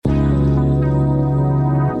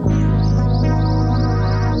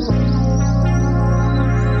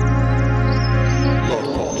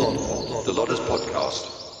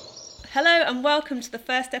and welcome to the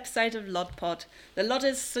first episode of LodPod, the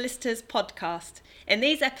Lodders Solicitors podcast. In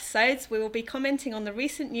these episodes, we will be commenting on the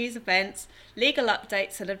recent news events, legal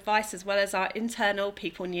updates and advice, as well as our internal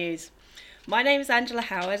people news. My name is Angela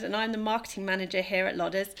Howard and I'm the marketing manager here at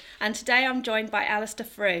Lodders, and today I'm joined by Alistair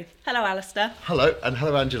Frew. Hello, Alistair. Hello, and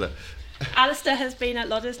hello, Angela. Alistair has been at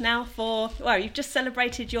Lodders now for, you've just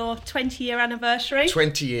celebrated your 20-year anniversary.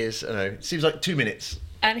 20 years, I know, it seems like 2 minutes.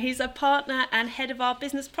 And he's a partner and head of our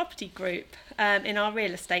business property group in our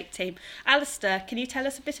real estate team. Alistair, can you tell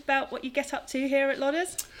us a bit about what you get up to here at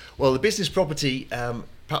Lodders? Well, the business property,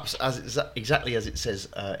 perhaps exactly as it says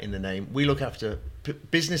in the name, we look after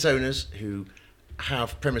business owners who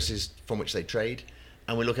have premises from which they trade,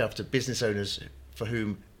 and we look after business owners for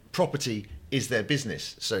whom property is their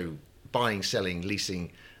business. So buying, selling,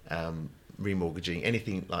 leasing, remortgaging,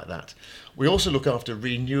 anything like that. We also look after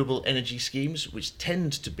renewable energy schemes, which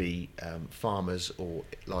tend to be farmers or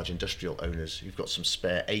large industrial owners who've got some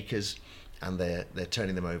spare acres, and they're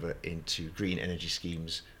turning them over into green energy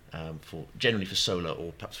schemes, generally for solar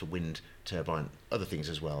or perhaps for wind turbine, other things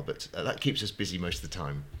as well. But that keeps us busy most of the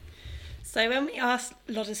time. So when we asked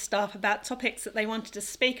Lodders staff about topics that they wanted to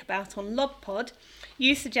speak about on LodPod,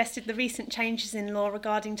 you suggested the recent changes in law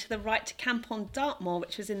regarding to the right to camp on Dartmoor,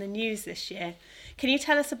 which was in the news this year. Can you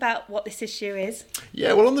tell us about what this issue is?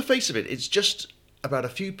 Yeah, well, on the face of it, it's just about a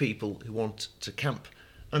few people who want to camp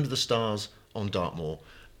under the stars on Dartmoor.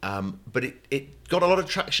 But it got a lot of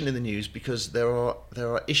traction in the news because there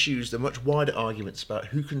are issues, there are much wider arguments about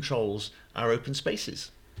who controls our open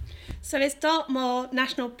spaces. So is Dartmoor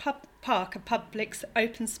National Park a public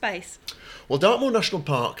open space? Well, Dartmoor National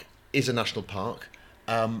Park is a national park,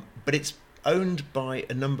 but it's owned by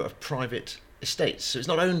a number of private estates. So it's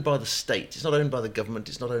not owned by the state, it's not owned by the government,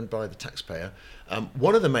 it's not owned by the taxpayer.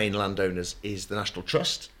 One of the main landowners is the National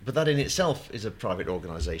Trust, but that in itself is a private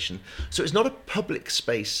organisation. So it's not a public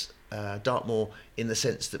space, Dartmoor, in the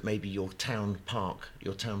sense that maybe your town park,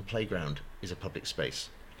 your town playground is a public space.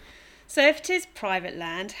 So if it is private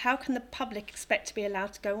land, how can the public expect to be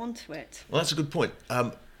allowed to go onto it? Well, that's a good point.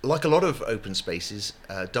 Like a lot of open spaces,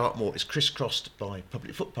 Dartmoor is crisscrossed by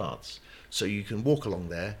public footpaths. So you can walk along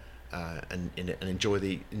there and enjoy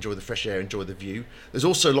the fresh air, enjoy the view. There's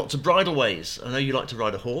also lots of bridleways. I know you like to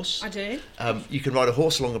ride a horse. I do. You can ride a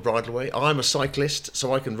horse along a bridleway. I'm a cyclist,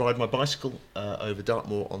 so I can ride my bicycle over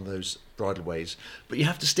Dartmoor on those bridleways. But you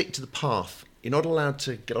have to stick to the path. You're not allowed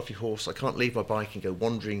to get off your horse. I can't leave my bike and go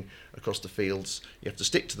wandering across the fields. You have to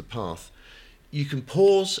stick to the path. You can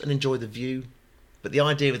pause and enjoy the view, but the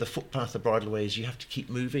idea with the footpath, the bridleway, is you have to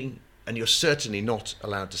keep moving, and you're certainly not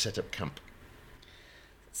allowed to set up camp.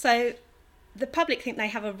 So the public think they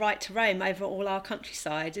have a right to roam over all our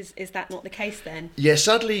countryside. Is that not the case then? Yeah,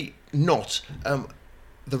 sadly not.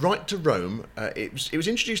 The right to roam, it was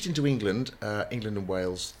introduced into England and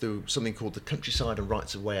Wales through something called the Countryside and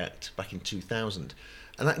Rights of Way Act back in 2000.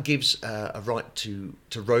 And that gives a right to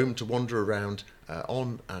roam, to wander around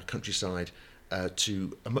on our countryside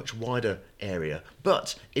to a much wider area.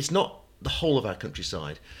 But it's not the whole of our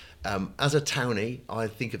countryside. As a townie, I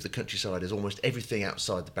think of the countryside as almost everything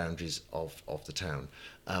outside the boundaries of the town.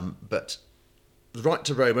 But the right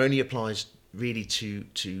to roam only applies really to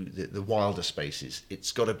the wilder spaces.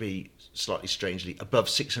 It's got to be, slightly strangely, above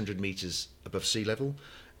 600 metres above sea level.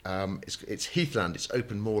 It's heathland, it's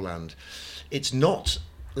open moorland. It's not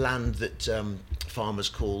land that farmers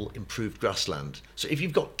call improved grassland. So if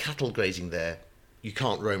you've got cattle grazing there, you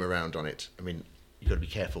can't roam around on it. I mean, you've got to be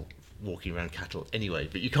careful walking around cattle anyway,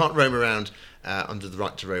 but you can't roam around under the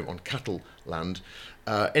right to roam on cattle land.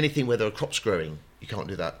 Anything where there are crops growing, you can't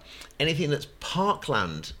do that. Anything that's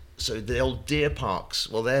parkland, so the old deer parks,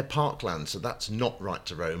 well, they're parkland, so that's not right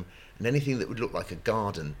to roam. And anything that would look like a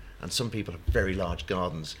garden, and some people have very large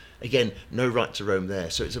gardens, again, no right to roam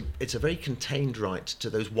there. So it's a very contained right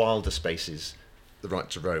to those wilder spaces, the right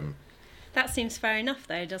to roam. That seems fair enough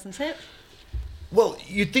though, doesn't it? Well,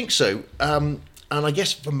 you'd think so. And I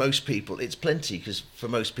guess for most people, it's plenty, because for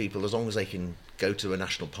most people, as long as they can go to a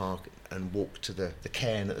national park and walk to the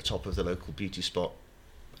cairn at the top of the local beauty spot,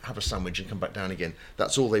 have a sandwich and come back down again,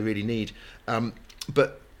 that's all they really need.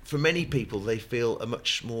 But for many people, they feel a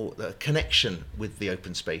much more connection with the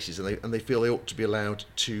open spaces, and they feel they ought to be allowed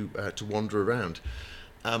to wander around.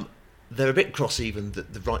 They're a bit cross even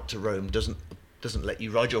that the right to roam doesn't let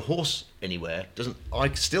you ride your horse anywhere. I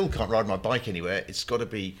still can't ride my bike anywhere. It's got to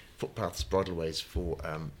be footpaths, bridleways for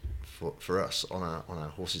us on our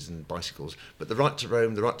horses and bicycles. But the right to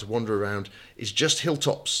roam, the right to wander around, is just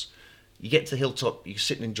hilltops. You get to the hilltop, you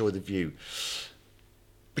sit and enjoy the view.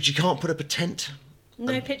 But you can't put up a tent.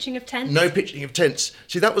 No pitching of tents? No pitching of tents.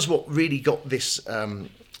 See, that was what really got this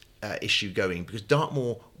issue going, because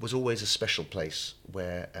Dartmoor was always a special place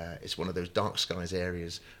where it's one of those dark skies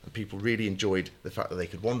areas, and people really enjoyed the fact that they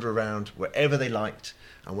could wander around wherever they liked,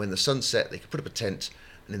 and when the sun set they could put up a tent,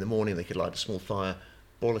 and in the morning they could light a small fire,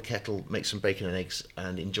 boil a kettle, make some bacon and eggs,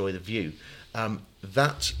 and enjoy the view.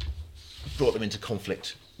 That brought them into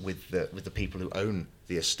conflict with the people who own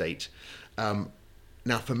the estate.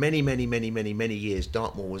 Now, for many years,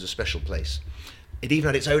 Dartmoor was a special place. It even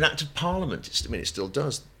had its own Act of Parliament. It still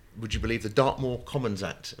does. Would you believe the Dartmoor Commons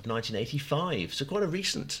Act of 1985? So quite a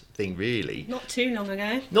recent thing, really. Not too long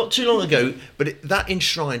ago. Not too long ago, but that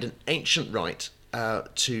enshrined an ancient right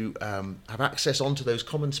to have access onto those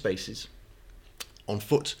common spaces on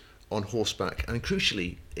foot, on horseback, and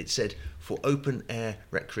crucially, it said for open air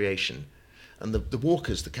recreation. And the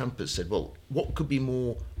walkers, the campers, said, well, what could be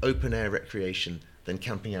more open air recreation than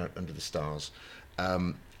camping out under the stars?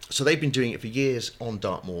 So they've been doing it for years on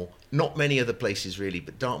Dartmoor. Not many other places really,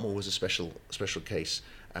 but Dartmoor was a special case,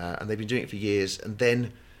 and they've been doing it for years. And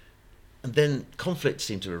then conflict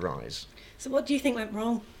seemed to arise. So what do you think went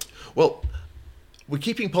wrong? Well, we're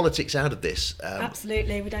keeping politics out of this.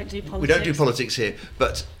 Absolutely, we don't do politics. We don't do politics here,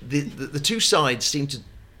 but the two sides seem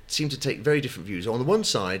to take very different views. On the one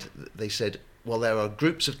side, they said, well, there are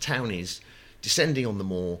groups of townies descending on the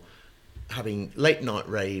moor, having late night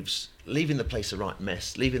raves, leaving the place a right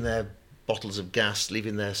mess, leaving their bottles of gas,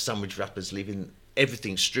 leaving their sandwich wrappers, leaving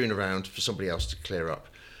everything strewn around for somebody else to clear up.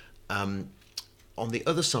 On the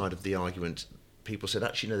other side of the argument, people said,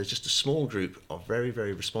 actually, no, there's just a small group of very,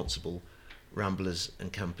 very responsible ramblers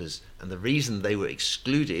and campers, and the reason they were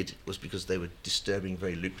excluded was because they were disturbing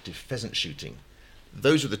very lucrative pheasant shooting.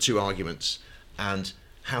 Those were the two arguments, and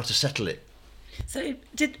how to settle it. So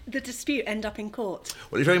did the dispute end up in court?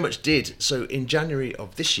 Well, it very much did. So in January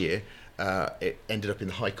of this year, it ended up in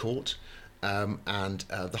the High Court, and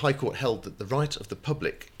the High Court held that the right of the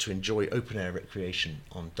public to enjoy open-air recreation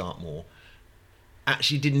on Dartmoor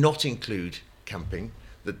actually did not include camping,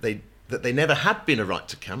 that they never had been a right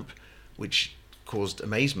to camp, which caused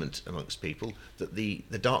amazement amongst people, that the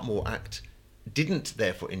Dartmoor Act didn't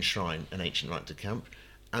therefore enshrine an ancient right to camp,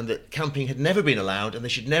 and that camping had never been allowed, and they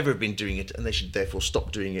should never have been doing it, and they should therefore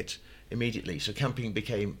stop doing it immediately. So camping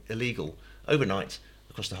became illegal overnight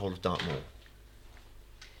across the whole of Dartmoor.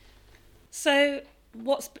 So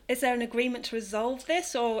is there an agreement to resolve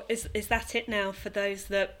this, or is that it now for those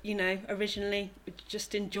that, originally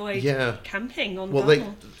just enjoyed camping on Dartmoor?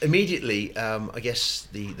 Well, immediately, I guess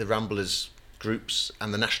the Ramblers groups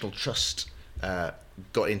and the National Trust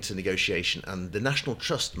got into negotiation, and the National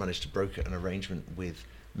Trust managed to broker an arrangement with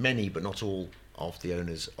many, but not all, of the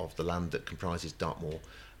owners of the land that comprises Dartmoor,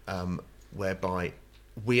 whereby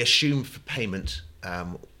we assume for payment,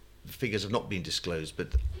 the figures have not been disclosed,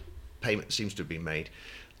 but payment seems to have been made.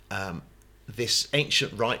 This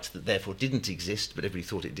ancient right that therefore didn't exist, but everybody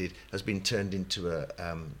thought it did, has been turned into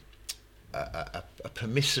a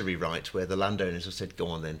permissiry right, where the landowners have said, go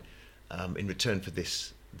on then, in return for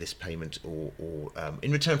this payment, or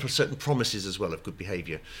in return for certain promises as well of good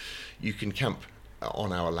behaviour, you can camp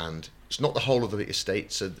on our land. It's not the whole of the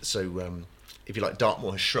estate, so if you like,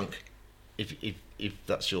 Dartmoor has shrunk, if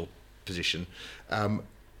that's your position,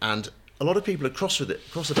 and a lot of people are cross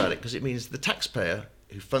about it, because it means the taxpayer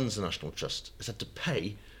who funds the National Trust has had to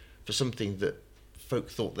pay for something that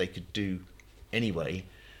folk thought they could do anyway,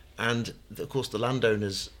 and of course the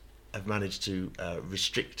landowners have managed to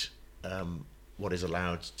restrict what is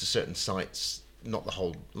allowed to certain sites, not the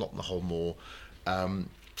whole moor,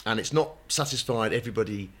 and it's not satisfied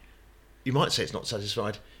everybody. You might say it's not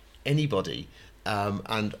satisfied anybody,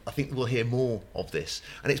 and I think we'll hear more of this.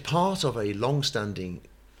 And it's part of a long-standing,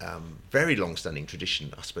 very long-standing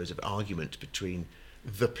tradition, I suppose, of argument between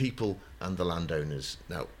the people and the landowners.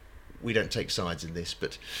 Now, we don't take sides in this,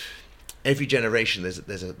 but every generation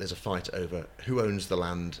there's a fight over who owns the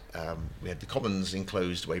land. We had the commons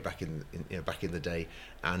enclosed way back in the day,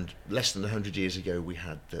 and less than 100 years ago we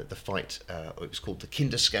had the fight. It was called the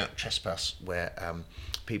Kinderscout Trespass, where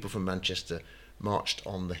people from Manchester marched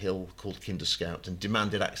on the hill called Kinderscout and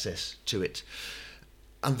demanded access to it.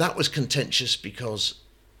 And that was contentious because,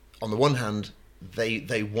 on the one hand,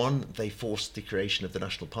 they won. They forced the creation of the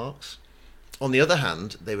national parks. On the other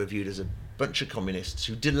hand, they were viewed as a bunch of communists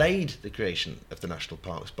who delayed the creation of the national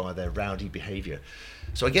parks by their rowdy behaviour.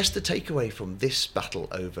 So I guess the takeaway from this battle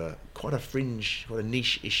over quite a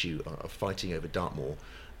niche issue of fighting over Dartmoor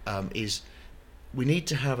is we need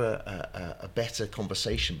to have a better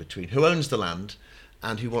conversation between who owns the land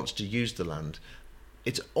and who wants to use the land.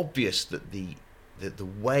 It's obvious that the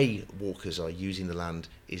way walkers are using the land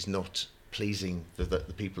is not pleasing the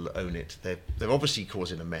people that own it. They're obviously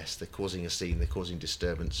causing a mess. They're causing a scene. They're causing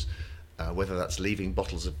disturbance. Whether that's leaving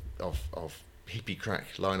bottles of hippie crack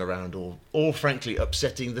lying around, or frankly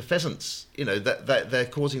upsetting the pheasants. That they're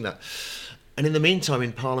causing that. And in the meantime,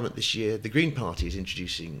 in Parliament this year, the Green Party is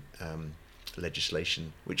introducing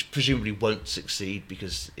legislation which presumably won't succeed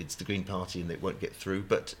because it's the Green Party and it won't get through.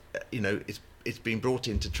 But it's been brought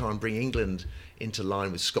in to try and bring England into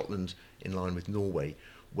line with Scotland, in line with Norway,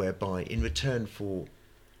 whereby in return for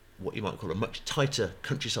what you might call a much tighter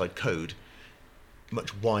countryside code,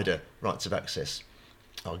 much wider rights of access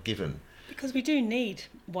are given. Because we do need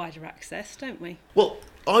wider access, don't we? Well,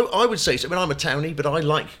 I would say so. I mean, I'm a townie, but I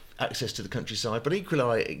like access to the countryside. But equally,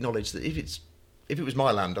 I acknowledge that if it was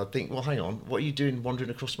my land, I'd think, well, hang on, what are you doing wandering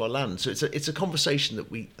across my land? So it's a conversation that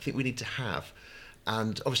I think we need to have.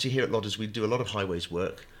 And obviously here at Lodders we do a lot of highways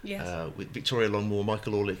work. Yes. With Victoria Longmore,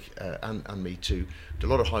 Michael Orlick and me too. Do a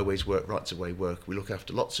lot of highways work, rights of way work. We look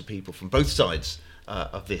after lots of people from both sides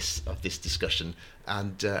of this discussion,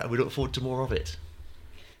 and we look forward to more of it.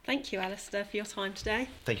 Thank you, Alistair, for your time today.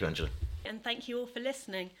 Thank you, Angela. And thank you all for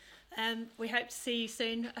listening. We hope to see you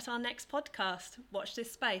soon at our next podcast. Watch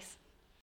this space.